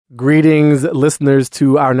Greetings, listeners,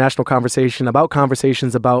 to our national conversation about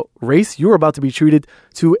conversations about race. You are about to be treated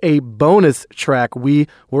to a bonus track. We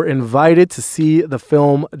were invited to see the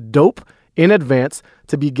film Dope in advance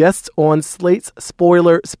to be guests on Slate's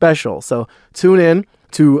Spoiler Special. So tune in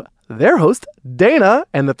to their host, Dana,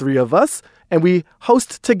 and the three of us, and we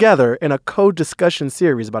host together in a co-discussion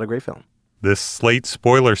series about a great film. This Slate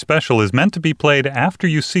Spoiler Special is meant to be played after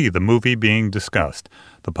you see the movie being discussed.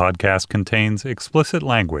 The podcast contains explicit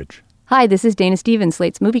language. Hi, this is Dana Stevens,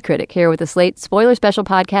 Slate's movie critic, here with the Slate Spoiler Special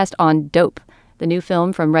podcast on Dope, the new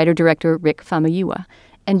film from writer-director Rick Famuyiwa.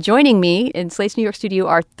 And joining me in Slate's New York studio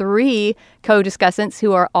are three co-discussants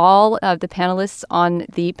who are all of the panelists on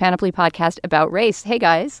the Panoply podcast about race. Hey,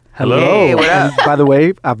 guys. Hello. Hey, what up? And by the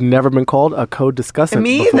way, I've never been called a co-discussant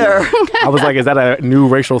Me before. either. I was like, is that a new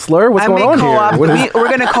racial slur? What's going on co-op. here? What is- We're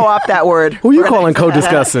going to co-opt that word. who are you calling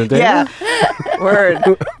co-discussant, Dana? Yeah. Word.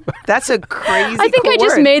 That's a crazy I think cool I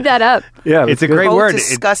just word. made that up. Yeah, It's a good. great word.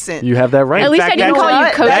 Discussant. You have that right. At least fact, I didn't you know call you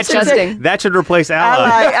what? co-disgusting. That should replace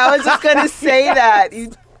ally. I was just going to say that.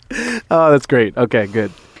 Oh, that's great. Okay,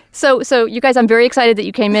 good. So you guys, I'm very excited that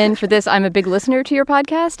you came in for this. I'm a big listener to your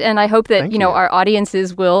podcast, and I hope that, Thank you know, you. our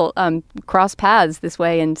audiences will cross paths this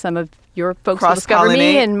way, and some of your folks will discover me,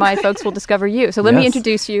 Cross-pollinate. and my folks will discover you. So let me Yes.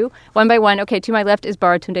 introduce you one by one. Okay, to my left is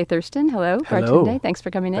Baratunde Thurston. Hello, Hello. Baratunde. Thanks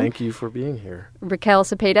for coming in. Thank you for being here. Raquel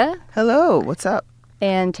Cepeda Hello. What's up?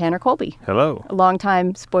 and Tanner Colby, Hello. a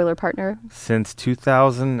longtime spoiler partner. Since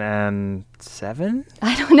 2007?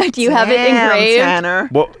 I don't know. Do you have it Damn, engraved? Tanner.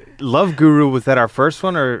 Well, Love Guru, was that our first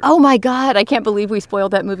one? Or Oh my God! I can't believe we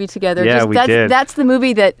spoiled that movie together. Yeah, we did. That's the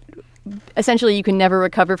movie that essentially you can never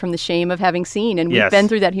recover from the shame of having seen, and we've Yes. been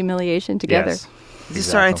through that humiliation together. Yes. This is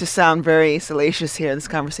starting to sound very salacious here in this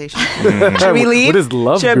conversation. Should we What- leave? what is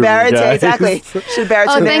Love Should Guru, Barrett guys? exactly? Should Barrett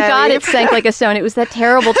Oh, thank God it sank like a stone. It was that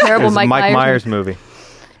terrible, It terrible was a Mike Myers movie.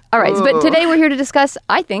 All right, but today we're here to discuss,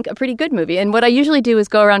 I think, a pretty good movie. And what I usually do is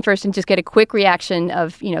go around first and just get a quick reaction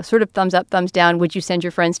of, you know, sort of thumbs up, thumbs down. Would you send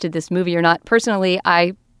your friends to this movie or not? Personally,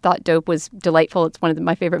 I thought Dope was delightful. It's one of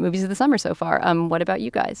my favorite movies of the summer so far. What about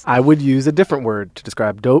you guys? I would use a different word to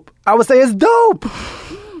describe dope. I would say it's dope.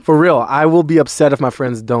 For real, I will be upset if my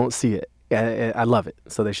friends don't see it. I love it,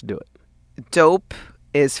 so they should do it. Dope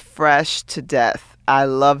is fresh to death. I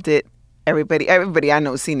loved it. Everybody I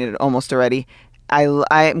know has seen it almost already.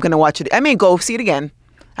 I'm going to watch it. I may go see it again.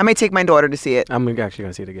 I may take my daughter to see it. I'm actually going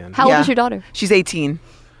to see it again. How old Yeah. is your daughter? She's 18.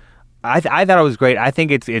 I thought it was great. I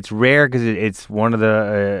think it's rare because it's one of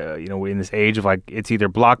the, in this age of like, it's either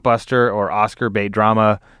blockbuster or Oscar bait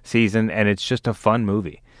drama season, and it's just a fun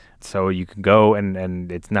movie. So you can go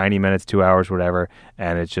and it's 90 minutes, 2 hours, whatever,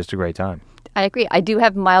 and it's just a great time. I agree. I do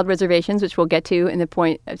have mild reservations, which we'll get to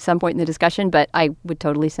at some point in the discussion, but I would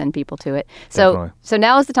totally send people to it. Definitely. So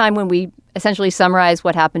now is the time when we essentially summarize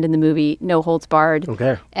what happened in the movie, no holds barred.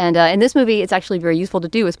 Okay. And in this movie, it's actually very useful to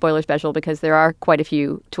do a spoiler special because there are quite a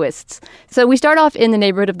few twists. So we start off in the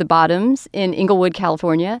neighborhood of the Bottoms in Inglewood,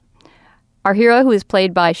 California. Our hero, who is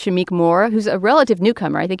played by Shameik Moore, who's a relative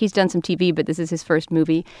newcomer, I think he's done some TV, but this is his first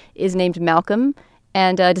movie, is named Malcolm.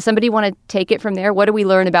 And does somebody want to take it from there? What do we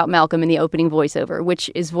learn about Malcolm in the opening voiceover, which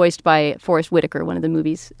is voiced by Forrest Whitaker, one of the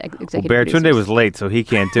movie's executive Baratunde producers? was late, so he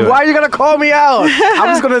can't do it. Why are you going to call me out? I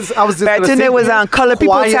was just going to Baratunde was on Color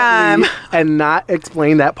People Time. and not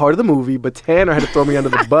explain that part of the movie, but Tanner had to throw me under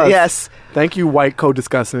the bus. Yes. Thank you, white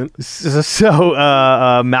co-discussant.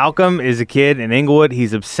 So Malcolm is a kid in Inglewood.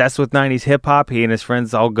 He's obsessed with 90s hip-hop. He and his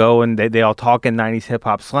friends all go and they all talk in 90s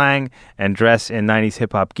hip-hop slang and dress in 90s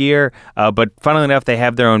hip-hop gear. But funnily enough, they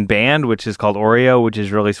have their own band, which is called Oreo, which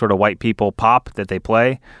is really sort of white people pop that they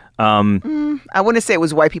play. I wouldn't say it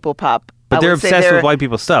was white people pop. But I they're would say obsessed with white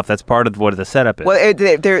people stuff. That's part of what the setup is. Well,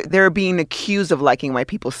 they're being accused of liking white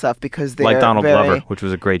people stuff because they're like Donald very, Glover, which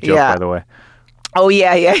was a great joke, Yeah. by the way. Oh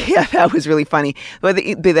yeah, that was really funny. But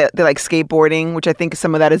they're like skateboarding, which I think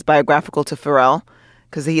some of that is biographical to Pharrell,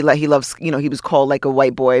 because he loves, he was called like a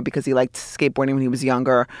white boy because he liked skateboarding when he was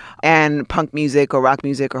younger, and punk music or rock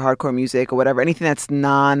music or hardcore music or whatever, anything that's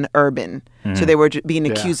non-urban. So they were being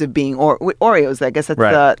accused of being Oreos. I guess that's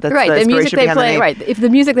Right. the Right, the the music inspiration they behind the play. name. Right, if the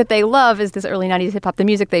music that they love is this early '90s hip hop, the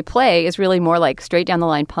music they play is really more like straight down the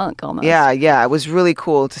line punk almost. Yeah, it was really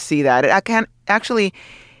cool to see that. I can't actually.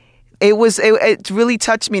 It really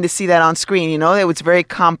touched me to see that on screen. It was very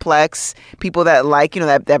complex. People that like,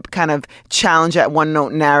 that kind of challenge that one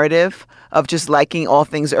note narrative of just liking all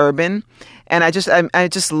things urban. And I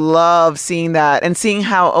just love seeing that and seeing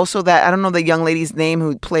how also that, I don't know the young lady's name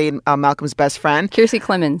who played Malcolm's best friend. Kiersey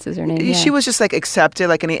Clemens is her name. Yeah. She was just like accepted.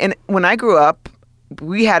 And when I grew up,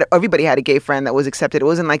 everybody had a gay friend that was accepted. It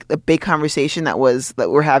wasn't like a big conversation that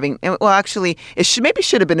we're having. And, well, actually, it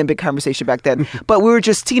should have been a big conversation back then. But we were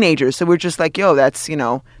just teenagers, so we were just like, yo, that's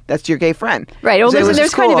your gay friend. Right. Well, So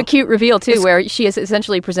there's kind of a cute reveal too, where she is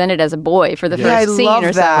essentially presented as a boy for the first scene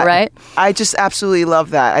or so, right? I just absolutely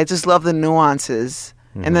love that. I just love the nuances.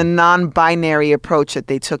 And the non-binary approach that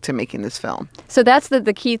they took to making this film. So that's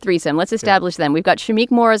the key threesome. Let's establish them. We've got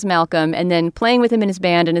Shameik Moore as Malcolm, and then playing with him in his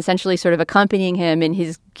band and essentially sort of accompanying him in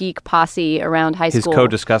his geek posse around high His school.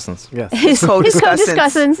 co-discussants. Yes. His co-discussants.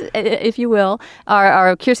 co-discussants, if you will,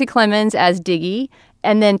 are Kiersey Clemens as Diggy,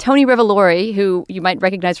 and then Tony Revolori, who you might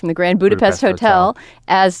recognize from the Grand Budapest Hotel,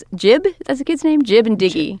 as Jib. That's the kid's name? Jib and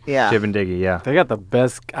Diggy. Yeah. Jib and Diggy, yeah. They got the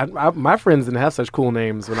best. My friends didn't have such cool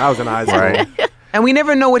names when I was in high school. Right. And we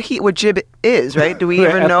never know what Jib is, right? Do we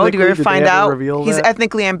ever know? Do we ever Ethnically, did find they ever out? reveal He's that?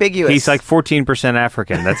 ethnically ambiguous. He's like 14%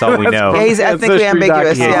 African. That's all we know. Yeah, he's ethnically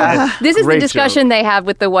ambiguous. Yeah. This is the Great discussion they have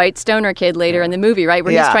with the white stoner kid later in the movie, right?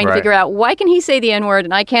 Where he's Yeah. trying to Right. figure out, why can he say the N-word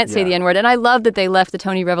and I can't say Yeah. the N-word? And I love that they left the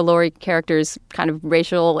Tony Revolori character's kind of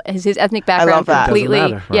racial, his ethnic background love that. completely.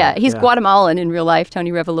 Doesn't matter. Yeah, Right. he's Yeah. Guatemalan in real life,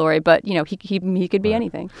 Tony Revolori, but he could be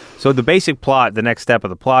anything. So the basic plot, the next step of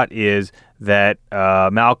the plot is that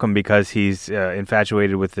Malcolm, because he's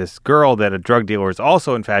infatuated with this girl that a drug dealer is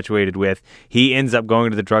also infatuated with, he ends up going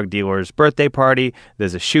to the drug dealer's birthday party.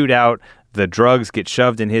 There's a shootout. The drugs get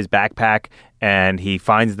shoved in his backpack, and he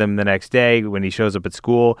finds them the next day when he shows up at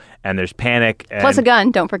school, and there's panic. And Plus a gun,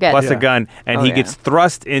 don't forget. Plus a gun. And he gets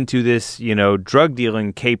thrust into this, drug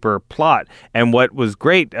dealing caper plot. And what was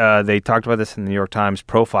great, they talked about this in the New York Times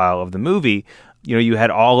profile of the movie. You had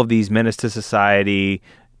all of these Menace to Society,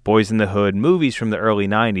 Boys in the Hood movies from the early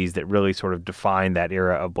 90s that really sort of defined that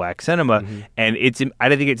era of black cinema. And I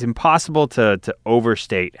think it's impossible to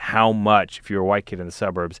overstate how much, if you're a white kid in the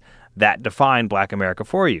suburbs, that defined black America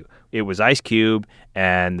for you. It was Ice Cube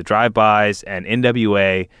and the drive-bys and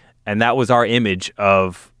NWA, and that was our image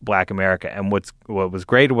of black America. And what was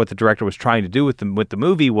great, what the director was trying to do with the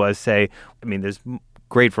movie was say, there's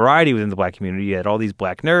great variety within the black community. You had all these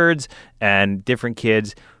black nerds and different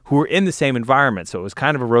kids who were in the same environment. So it was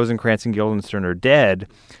kind of a Rosencrantz and Guildenstern are dead,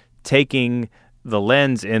 taking the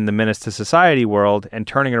lens in the Menace to Society world and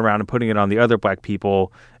turning it around and putting it on the other black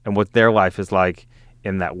people and what their life is like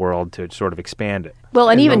in that world to sort of expand it. Well,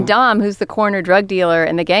 and even Dom, who's the corner drug dealer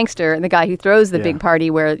and the gangster and the guy who throws the big party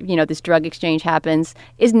where, this drug exchange happens,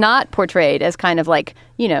 is not portrayed as kind of like,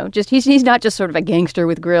 he's not just sort of a gangster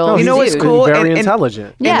with grills. No, You know he's what's cool? Very And-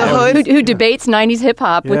 intelligent. Yeah, the hood- who debates 90s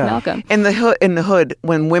hip-hop with Yeah. Malcolm. In the hood,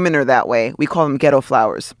 when women are that way, we call them ghetto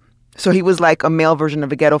flowers. So he was like a male version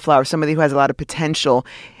of a ghetto flower, somebody who has a lot of potential.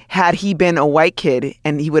 Had he been a white kid,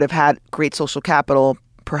 and he would have had great social capital,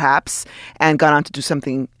 perhaps, and gone on to do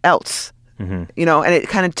something else. And it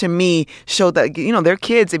kind of, to me, showed that, they're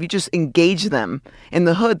kids, if you just engage them in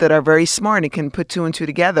the hood, that are very smart and can put two and two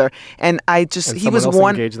together. And he Someone was else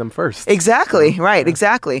one. engage them first. Exactly, right,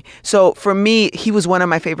 exactly. So for me, he was one of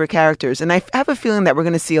my favorite characters. And I have a feeling that we're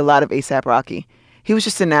going to see a lot of A$AP Rocky. He was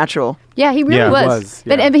just a natural. Yeah, he really Yeah, was.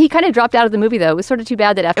 yeah. But he kind of dropped out of the movie, though. It was sort of too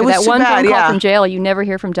bad that after It was that too one bad, phone call yeah. from jail, you never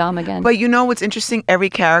hear from Dom again. But what's interesting? Every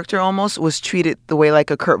character almost was treated the way like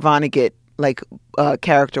a Kurt Vonnegut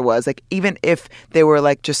character was. Like, even if they were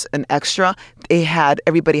like just an extra,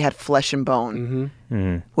 everybody had flesh and bone,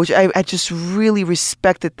 which I just really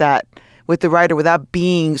respected that with the writer, without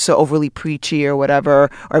being so overly preachy or whatever,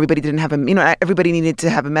 or everybody didn't have everybody needed to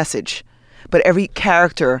have a message. But every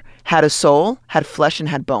character had a soul, had flesh, and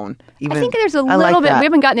had bone. I think there's a I little like bit, that. we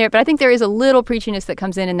haven't gotten there, but I think there is a little preachiness that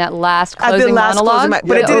comes in that last closing monologue.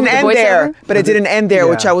 but it didn't end there. But it didn't end there,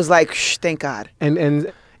 which Yeah. I was like, shh, thank God.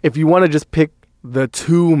 And if you want to just pick the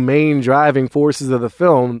two main driving forces of the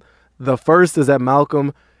film, the first is that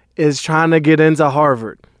Malcolm is trying to get into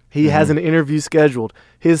Harvard. He has an interview scheduled.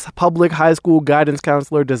 His public high school guidance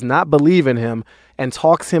counselor does not believe in him and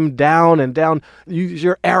talks him down and down.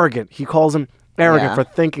 You're arrogant. He calls him arrogant for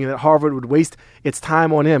thinking that Harvard would waste its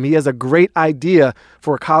time on him. He has a great idea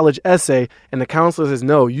for a college essay, and the counselor says,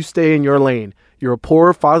 no, you stay in your lane. You're a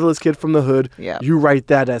poor, fatherless kid from the hood. Yeah. You write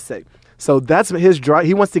that essay. So that's his drive.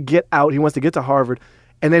 He wants to get out. He wants to get to Harvard,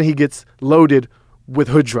 and then he gets loaded with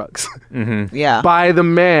hood drugs Yeah. by the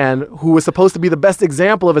man who was supposed to be the best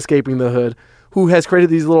example of escaping the hood, who has created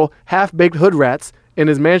these little half-baked hood rats in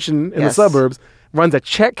his mansion in the Yes. suburbs, runs a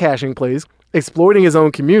check cashing place, exploiting his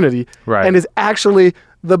own community, Right. and is actually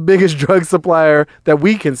the biggest drug supplier that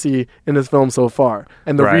we can see in this film so far,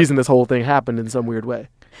 and the Right. reason this whole thing happened in some weird way.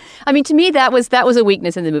 I mean, to me, that was a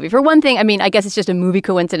weakness in the movie. For one thing, I mean, I guess it's just a movie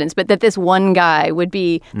coincidence, but that this one guy would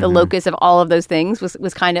be the locus of all of those things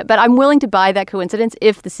was kind of. But I'm willing to buy that coincidence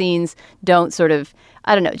if the scenes don't sort of,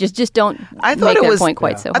 I don't know, just don't make that point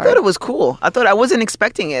quite so hard. I thought it was cool. I wasn't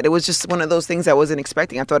expecting it. It was just one of those things I wasn't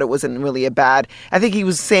expecting. I thought it wasn't really a bad. I think he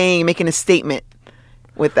was making a statement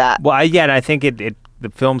with that. Well, and I think the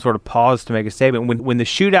film sort of paused to make a statement when the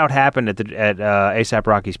shootout happened at A$AP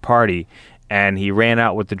Rocky's party, and he ran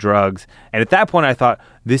out with the drugs. And at that point, I thought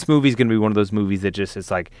this movie's going to be one of those movies that just it's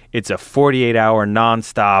a 48-hour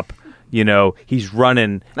nonstop. You know, he's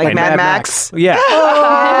running like Mad Max. Yeah,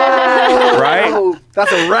 right.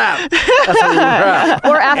 That's a wrap. That's a wrap.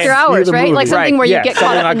 Or After Hours, right? Like something where you get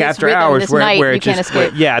caught up in this After rhythm, Hours, this where night it you can't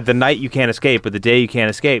escape. the night you can't escape, but the day you can't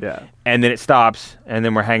escape. Yeah. And then it stops, and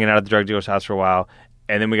then we're hanging out at the drug dealer's house for a while,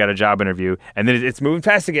 and then we got a job interview, and then it's moving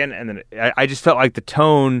fast again, and then I just felt like the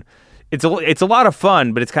tone. It's a lot of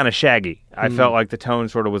fun, but it's kind of shaggy. I felt like the tone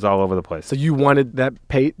sort of was all over the place. So you wanted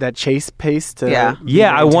that chase pace to be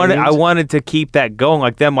I maintained? wanted to keep that going,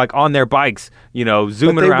 like them like on their bikes, you know,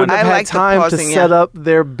 zooming But they around. wouldn't have I had like the time pausing, to set up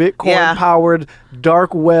their Bitcoin-powered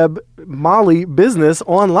dark web Molly business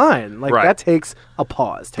online. Like, Right. that takes a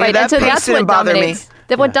pause. Right, that and so pace that's didn't what bother me. dominates.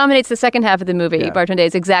 What dominates the second half of the movie, Yeah. Bartone,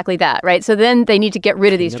 is exactly that, right? So then they need to get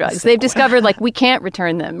rid of these drugs. They've discovered, like, we can't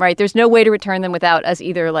return them, right? There's no way to return them without us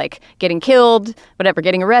either, like, getting killed, whatever,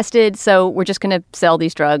 getting arrested. So we're just going to sell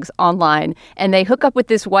these drugs online. And they hook up with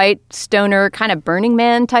this white stoner kind of Burning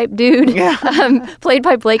Man type dude, played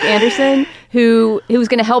by Blake Anderson, who's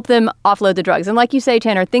going to help them offload the drugs. And like you say,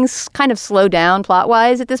 Tanner, things kind of slow down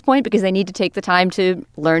plot-wise at this point because they need to take the time to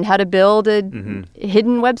learn how to build a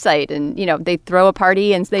hidden website. And, you know, they throw a party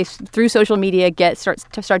and they, through social media, start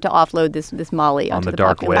to offload this Molly On onto the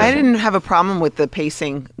dark web. population. I didn't have a problem with the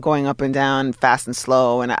pacing going up and down, fast and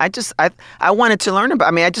slow, and I wanted to learn about.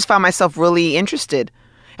 I mean, I just found myself really interested,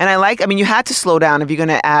 and you had to slow down if you're going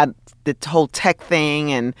to add the whole tech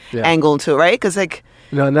thing and angle to it, right? Because like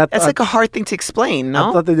And that's like a hard thing to explain. No,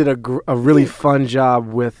 I thought they did a really fun job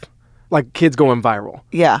with, like, kids going viral.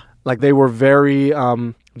 yeah. Like, they were very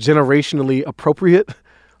generationally appropriate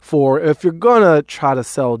for, if you're going to try to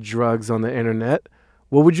sell drugs on the internet,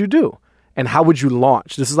 what would you do? And how would you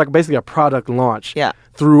launch? This is like basically a product launch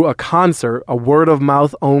through a concert, a word of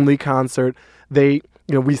mouth only concert. We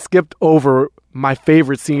skipped over my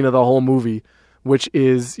favorite scene of the whole movie, which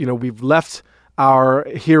is, we've left our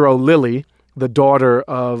hero Lily, the daughter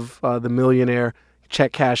of the millionaire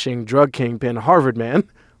check cashing drug kingpin Harvard man,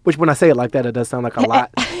 which when I say it like that, it does sound like a lot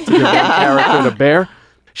to give that character to bear.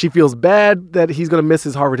 She feels bad that he's going to miss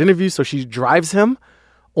his Harvard interview, so she drives him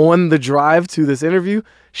on the drive to this interview.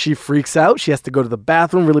 She freaks out. She has to go to the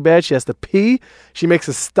bathroom really bad. She has to pee. She makes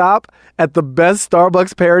a stop at the best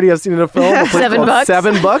Starbucks parody I've seen in a film. $7.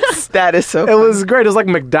 $7. That is so It was great. It was like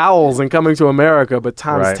McDowell's and Coming to America, but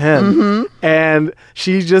times 10. And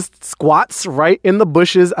she just squats right in the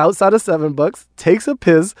bushes outside of $7, takes a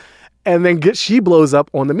piss, and then she blows up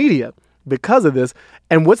on the media because of this.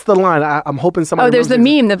 And what's the line? I'm hoping somebody. Oh, there's the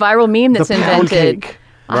viral meme that's the pound invented. cake.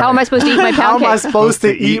 How am I supposed to eat my How pound am I cake? supposed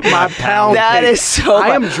to eat my pound cake? That is so.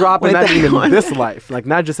 I am dropping that meme in this life, like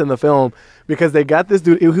not just in the film, because they got this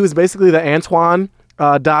dude who was basically the Antoine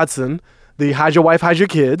Dodson, the hide your wife, hide your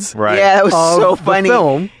kids. Right. Yeah, it was of so the funny.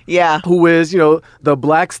 film, Yeah. who is the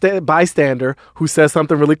black bystander who says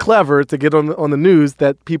something really clever to get on the news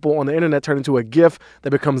that people on the internet turn into a GIF that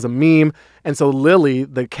becomes a meme. And so Lily,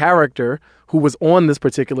 the character who was on this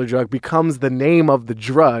particular drug, becomes the name of the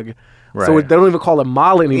drug. Right. So they don't even call it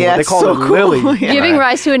Molly anymore. Yeah, They it's call so it cool. Lily. Yeah. Giving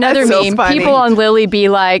rise to another That's so meme. funny. People on Lily be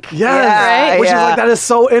like, Yes, Yeah, which is yeah. like, that is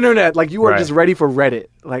so internet. Like, you are Right. just ready for Reddit.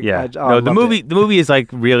 Like, Yeah. I The movie is like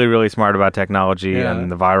really, really smart about technology Yeah.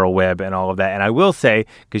 and the viral web and all of that. And I will say,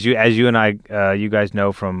 because you and I, you guys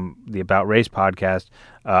know from the About Race podcast,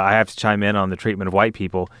 I have to chime in on the treatment of white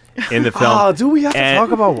people in the film. Oh, do we have to And-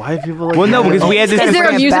 talk about white people? Like Well, no, that? because we had this. Is there a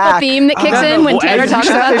Bring it musical back. theme that kicks in when well, Tanner as- talks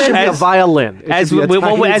about It should this? be a violin. It as should be a we-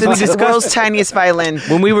 tiny- as we It's the discussed- world's tiniest violin.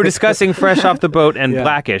 When we were discussing Fresh Off the Boat and Yeah.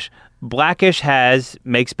 Blackish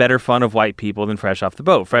makes better fun of white people than Fresh Off the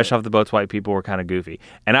Boat. Fresh Off the Boat's white people were kind of goofy,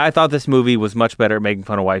 and I thought this movie was much better at making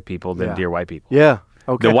fun of white people than Yeah. Dear White People. Yeah.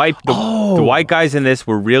 Okay. The white guys in this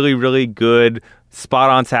were really, really good, spot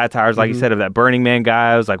on satires, like you said, of that Burning Man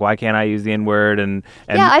guy. I was like, why can't I use the N-word? And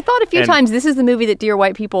Yeah, I thought a few and- times this is the movie that Dear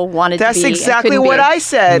White People wanted to That's be. and exactly couldn't what be. I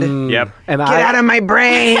said. Yep. And Get out of my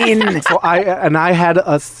brain. So I had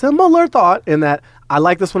a similar thought in that I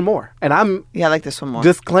like this one more. And I'm Yeah, I like this one more.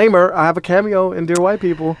 disclaimer. I have a cameo in Dear White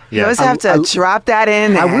People. You always have to drop that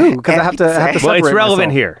in. I will, because I have to Well, it's separate relevant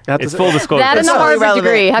myself. here. I have to It's say- full disclosure. That and the It's Harvard relevant.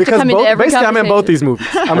 degree have to Because come into every basically, I'm in both these movies.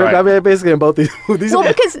 I'm basically in both these movies. Well,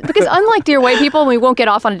 because unlike Dear White People, and we won't get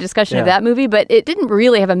off on a discussion of Yeah. that movie, but it didn't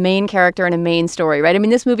really have a main character and a main story, right? I mean,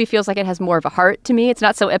 this movie feels like it has more of a heart to me. It's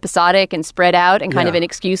not so episodic and spread out and kind of Yeah. an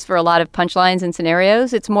excuse for a lot of punchlines and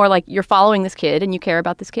scenarios. It's more like you're following this kid and you care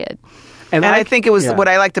about this kid. And I think it was yeah. what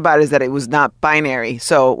I liked about it is that it was not binary.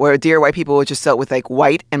 So where Dear White People was just dealt with like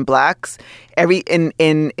white and blacks,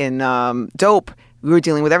 in Dope we were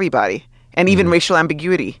dealing with everybody and even racial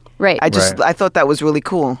ambiguity. Right. I thought that was really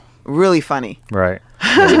cool, really funny. Right.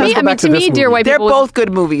 To me, go back to this Dear movie. White They're People was- both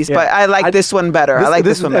good movies, but I like this one better. I like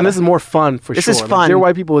this one better. and this is more fun for This sure. is Like, fun. Dear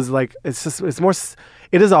White People is like it's more.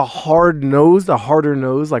 It is a harder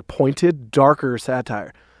nosed, like pointed, darker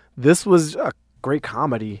satire. This was a great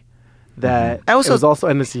comedy. That I also- it was also,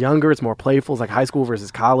 and it's younger, it's more playful. It's like high school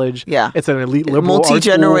versus college. Yeah. It's an elite liberal art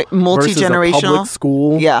Multi-genera- school versus a multi-generational. public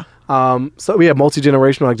school. Yeah. So yeah,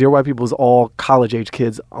 multi-generational. Like Dear White People is all college age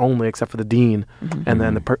kids only, except for the dean and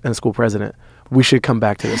then the school president. We should come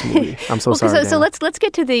back to this movie. I'm so Well, sorry. so Dan. let's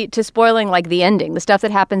get to spoiling like the ending, the stuff that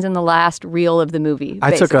happens in the last reel of the movie.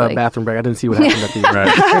 I took a basically. bathroom break. I didn't see what happened at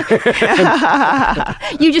the end.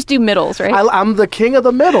 Right. You just do middles, right? I'm the king of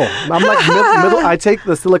the middle. I'm like middle. I take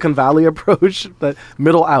the Silicon Valley approach, but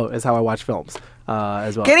middle out is how I watch films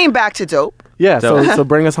as well. Getting back to Dope. Yeah, so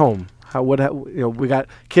bring us home. We got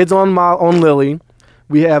kids on Lily.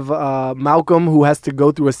 We have Malcolm who has to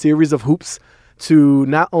go through a series of hoops to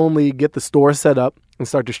not only get the store set up and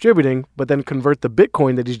start distributing, but then convert the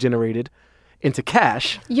Bitcoin that he's generated into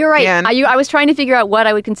cash. You're right. And- I was trying to figure out what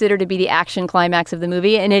I would consider to be the action climax of the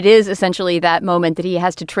movie, and it is essentially that moment that he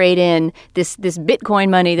has to trade in this Bitcoin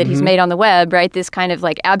money that he's made on the web, right? This kind of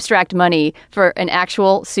like abstract money for an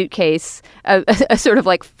actual suitcase, a sort of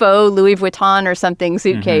like faux Louis Vuitton or something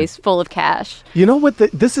suitcase full of cash. You know what?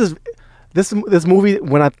 This movie,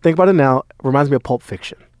 when I think about it now, reminds me of Pulp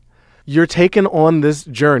Fiction. You're taken on this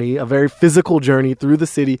journey, a very physical journey through the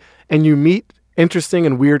city, and you meet interesting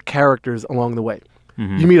and weird characters along the way.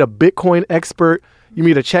 You meet a Bitcoin expert. You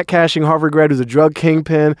meet a check cashing Harvard grad who's a drug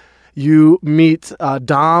kingpin. You meet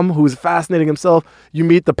Dom, who's fascinating himself. You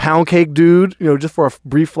meet the pound cake dude, just for a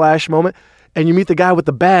brief flash moment. And you meet the guy with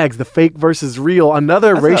the bags, the fake versus real,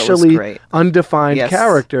 another thought it was racially great. undefined Yes.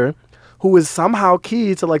 character who is somehow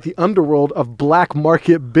key to like the underworld of black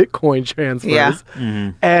market Bitcoin transfers,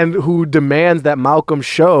 Yeah. and who demands that Malcolm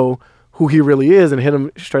show who he really is and hit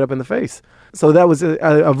him straight up in the face. So that was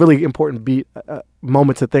a really important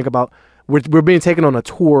moment to think about. We're being taken on a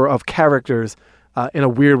tour of characters in a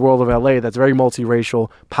weird world of LA that's very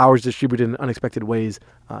multiracial, powers distributed in unexpected ways.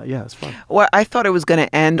 Yeah, it's fun. Well, I thought it was going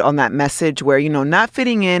to end on that message where, not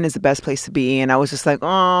fitting in is the best place to be. And I was just like,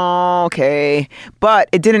 oh, okay. But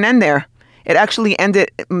it didn't end there. It actually ended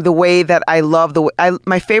the way that I love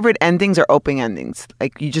my favorite endings are open endings.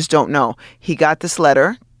 Like, you just don't know. He got this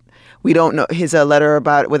letter. We don't know his letter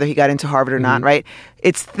about whether he got into Harvard or not, right?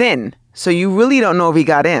 It's thin. So you really don't know if he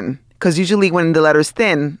got in. Because usually when the letter's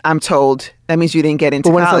thin, I'm told, that means you didn't get into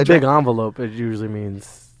But when college. it's a big right? envelope, it usually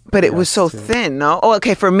means... But it was yes, so too. thin, no? Oh,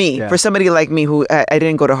 okay, for me. Yeah. For somebody like me who I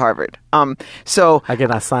didn't go to Harvard. So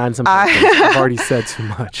Again, I signed some papers. I've already said too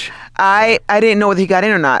much. I didn't know whether he got in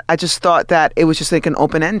or not. I just thought that it was just like an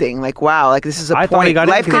open ending. Like, wow, like this is a I point. thought he got in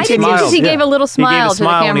Life because I did too, smiled. because he Yeah. gave a little He gave smile a to the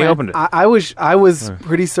smile when he camera. opened it. I was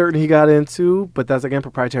pretty certain he got into, but that's again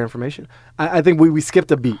proprietary information. I think we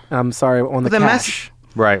skipped a beat. I'm sorry on the The cash.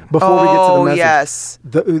 Right. Before we get to the Oh, message, yes.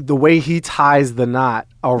 the way he ties the knot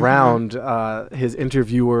around his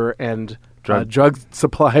interviewer and drug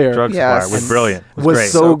supplier Drug Yes. supplier was brilliant. It was great.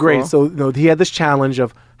 so So great. cool. So he had this challenge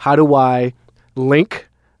of how do I link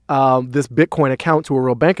this Bitcoin account to a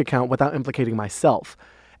real bank account without implicating myself,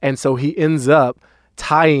 and so he ends up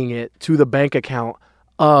tying it to the bank account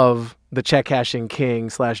of the check cashing king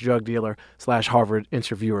 / drug dealer / Harvard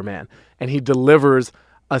interviewer man, and he delivers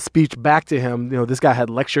a speech back to him. This guy had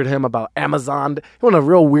lectured him about Amazon. He went on a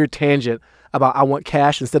real weird tangent about I want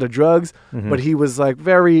cash instead of drugs, but he was like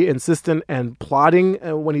very insistent and plotting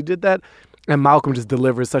when he did that. And Malcolm just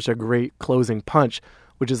delivers such a great closing punch,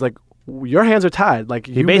 which is like, your hands are tied. Like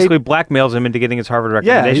He basically blackmails him into getting his Harvard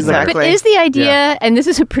recommendation. he's like- But Exactly. is the idea, Yeah. and this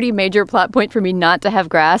is a pretty major plot point for me not to have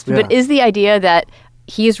grasped, Yeah. but is the idea that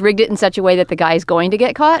he's rigged it in such a way that the guy is going to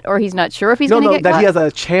get caught, or he's not sure if he's going to get that caught? he has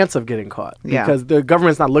a chance of getting caught Yeah. because the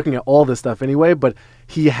government's not looking at all this stuff anyway, but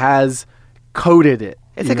he has coded it.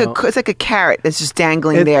 It's you like know? it's like a carrot that's just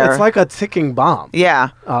dangling there. It's like a ticking bomb. yeah.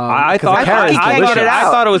 I 'cause the thought carrot is I delicious. figured it out.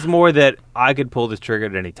 I thought it was more that I could pull this trigger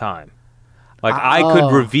at any time. Like I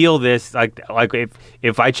could reveal this, like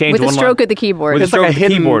if I change with one a stroke line, of the keyboard. with a It's stroke like a of the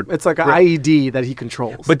hidden. keyboard. It's like an IED that he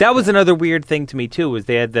controls. But that was another weird thing to me too. Was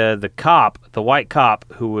they had the cop, the white cop,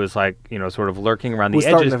 who was like sort of lurking around the Who's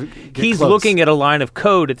starting edges. to get He's close. looking at a line of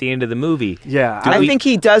code at the end of the movie. yeah, I think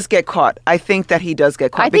he does get caught. I think that he does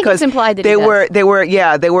get caught I think because it's implied that they he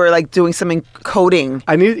does. they were like doing some encoding.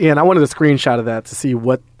 and I wanted a screenshot of that to see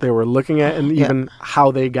what they were looking at and even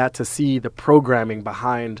how they got to see the programming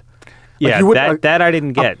behind. Like, Yeah, you would- that I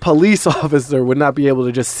didn't A get. police officer would not be able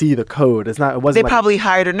to just see the code. It wasn't. They like, probably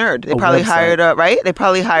hired a nerd. They a probably website. hired They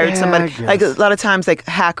probably hired Yeah, somebody. I Like a guess. lot of times, like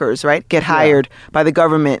hackers, right, get hired by the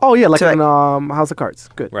government. Oh yeah, like to, in House of Cards.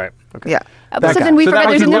 Good. Right. Okay. yeah. But That something guy. we So that forgot.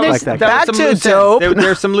 was There's he looked another. like that guy. Back There's to some loose dope. ends.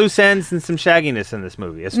 There's some loose ends and some shagginess in this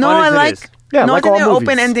movie. As No, fun I as it like. is. Yeah, no, like I think all they're open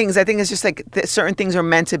movies. endings. I think it's just like certain things are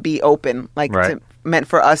meant to be open, like Right. meant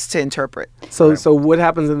for us to interpret. So what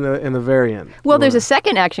happens in the very end? Well, there's a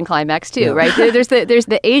second action climax too, right? There's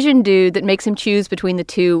the Asian dude that makes him choose between the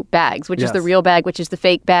two bags, which is the Yes. real bag, which is the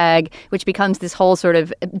fake bag, which becomes this whole sort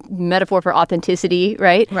of metaphor for authenticity,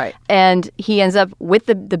 right? Right. And he ends up with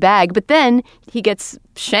the bag, but then he gets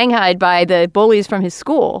shanghaied by the bullies from his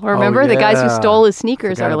school. Remember the guys who yeah. stole his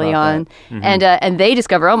sneakers Forgot early about on, and they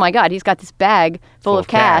discover, oh my God, he's got this bag full of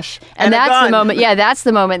cash, And a that's the gun. moment. Yeah, that's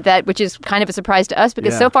the moment which is kind of a surprise to us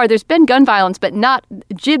because Yeah. so far there's been gun violence, but not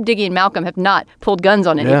Jib, Diggy, and Malcolm have not pulled guns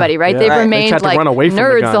on anybody, right? yeah. They've Right. They remained tried to like run away from the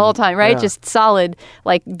nerds gun. the whole time, right? Yeah. Just solid,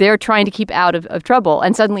 like they're trying to keep out of trouble,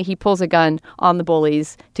 and suddenly he pulls a gun on the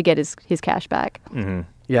bullies to get his cash back.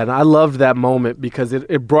 Yeah, and I loved that moment because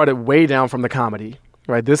it brought it way down from the comedy.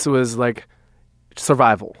 Right, this was like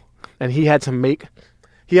survival, and he had to make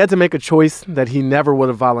a choice that he never would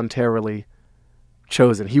have voluntarily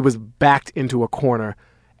chosen. He was backed into a corner,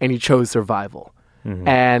 and he chose survival.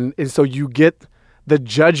 And so you get the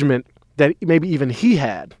judgment that maybe even he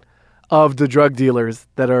had of the drug dealers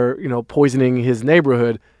that are poisoning his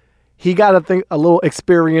neighborhood. He got a little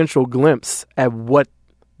experiential glimpse at what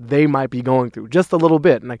they might be going through, just a little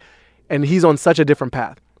bit, and he's on such a different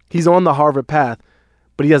path. He's on the Harvard path,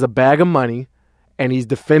 but he has a bag of money, and he's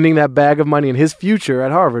defending that bag of money and his future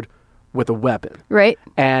at Harvard with a weapon. Right.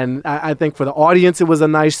 And I think for the audience, it was a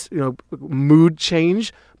nice, mood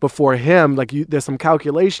change. But for him, there's some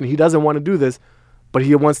calculation. He doesn't want to do this, but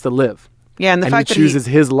he wants to live. Yeah, and the fact he that chooses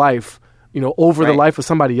his life, over the Right. life of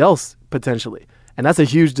somebody else potentially. And that's a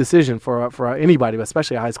huge decision for anybody,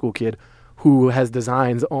 especially a high school kid who has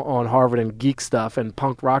designs on Harvard and geek stuff and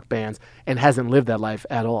punk rock bands and hasn't lived that life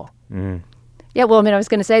at all. Yeah, well, I was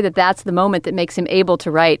going to say that's the moment that makes him able to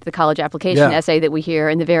write the college application Yeah. essay that we hear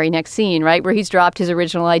in the very next scene, right? Where he's dropped his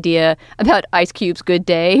original idea about Ice Cube's Good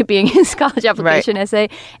Day being his college application essay.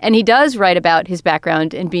 And he does write about his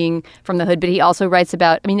background and being from the hood, but he also writes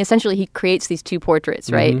about, essentially he creates these two portraits,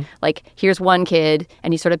 right? Like, here's one kid,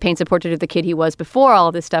 and he sort of paints a portrait of the kid he was before all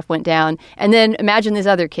of this stuff went down. And then imagine this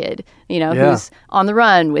other kid, who's on the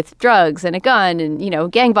run with drugs and a gun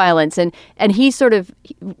and, gang violence. And he sort of,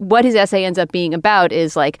 what his essay ends up being about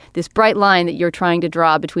is like this bright line that you're trying to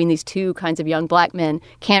draw between these two kinds of young black men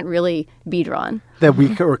can't really be drawn. That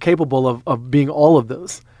we are capable of being all of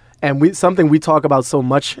those. And something we talk about so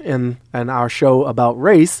much in our show about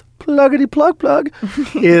race, pluggity plug,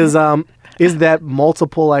 is that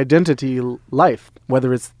multiple identity life,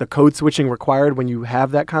 whether it's the code switching required when you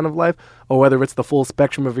have that kind of life, or whether it's the full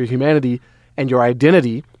spectrum of your humanity and your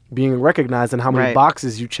identity being recognized and how many Right.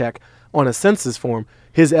 boxes you check on a census form.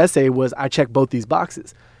 His essay was, I check both these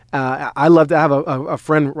boxes. I love to have a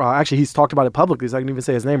friend, actually he's talked about it publicly, so I can even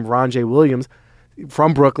say his name, Ron J. Williams,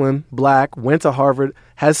 from Brooklyn, black, went to Harvard,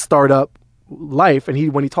 has startup life,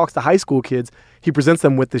 and when he talks to high school kids, he presents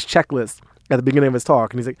them with this checklist at the beginning of his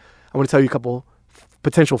talk, and he's like, I want to tell you a couple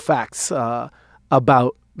potential facts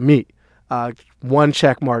about me. One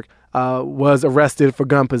check mark, was arrested for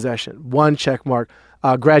gun possession. One check mark,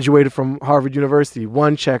 graduated from Harvard University.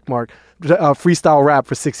 One check mark, freestyle rap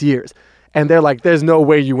for 6 years. And they're like, there's no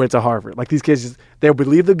way you went to Harvard. Like, these kids they'll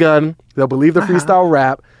believe the gun, they'll believe the freestyle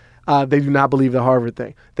rap. They do not believe the Harvard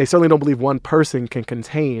thing. They certainly don't believe one person can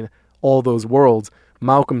contain all those worlds.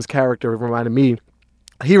 Malcolm's character reminded me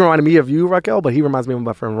of you, Raquel, but he reminds me of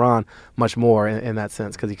my friend Ron much more in that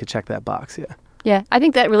sense because he could check that box, yeah. Yeah, I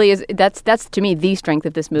think that really is, that's to me the strength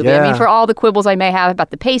of this movie. I mean, Yeah. for all the quibbles I may have about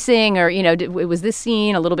the pacing or, was this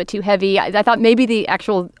scene a little bit too heavy? I thought maybe the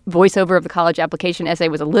actual voiceover of the college application essay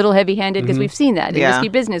was a little heavy-handed because we've seen that in Yeah. Risky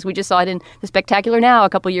Business. We just saw it in The Spectacular Now a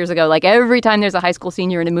couple years ago. Like every time there's a high school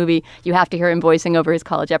senior in a movie, you have to hear him voicing over his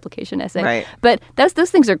college application essay. Right. But those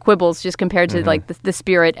things are quibbles just compared to like the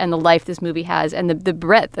spirit and the life this movie has and the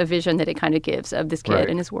breadth of vision that it kind of gives of this kid Right.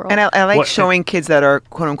 and his world. And I like What- showing kids that are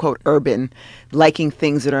quote unquote urban liking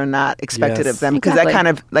things that are not expected Yes. of them, because Exactly. that kind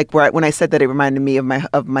of like when I said that, it reminded me of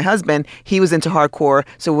my husband. He was into hardcore,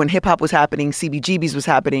 so when hip hop was happening, CBGBs was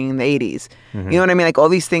happening in the 80s. You know what I mean? Like all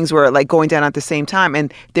these things were like going down at the same time,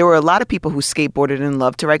 and there were a lot of people who skateboarded and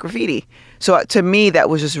loved to write graffiti. So to me, that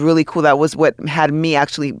was just really cool. That was what had me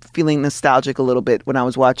actually feeling nostalgic a little bit when I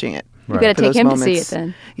was watching it. You got to For take those him to see it moments.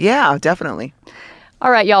 then. Yeah, definitely. All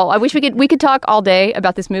right, y'all. I wish we could talk all day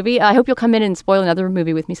about this movie. I hope you'll come in and spoil another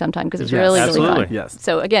movie with me sometime because it's Yes. really Absolutely. fun. Yes.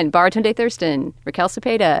 So again, Baratunde Thurston, Raquel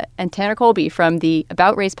Cepeda, and Tanner Colby from the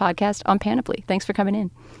About Race podcast on Panoply. Thanks for coming in.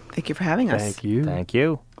 Thank you for having us. Thank you. Thank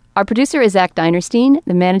you. Our producer is Zach Dinerstein.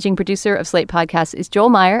 The managing producer of Slate Podcasts is Joel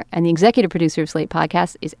Meyer, and the executive producer of Slate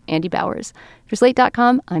Podcasts is Andy Bowers. For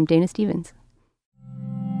Slate.com, I'm Dana Stevens.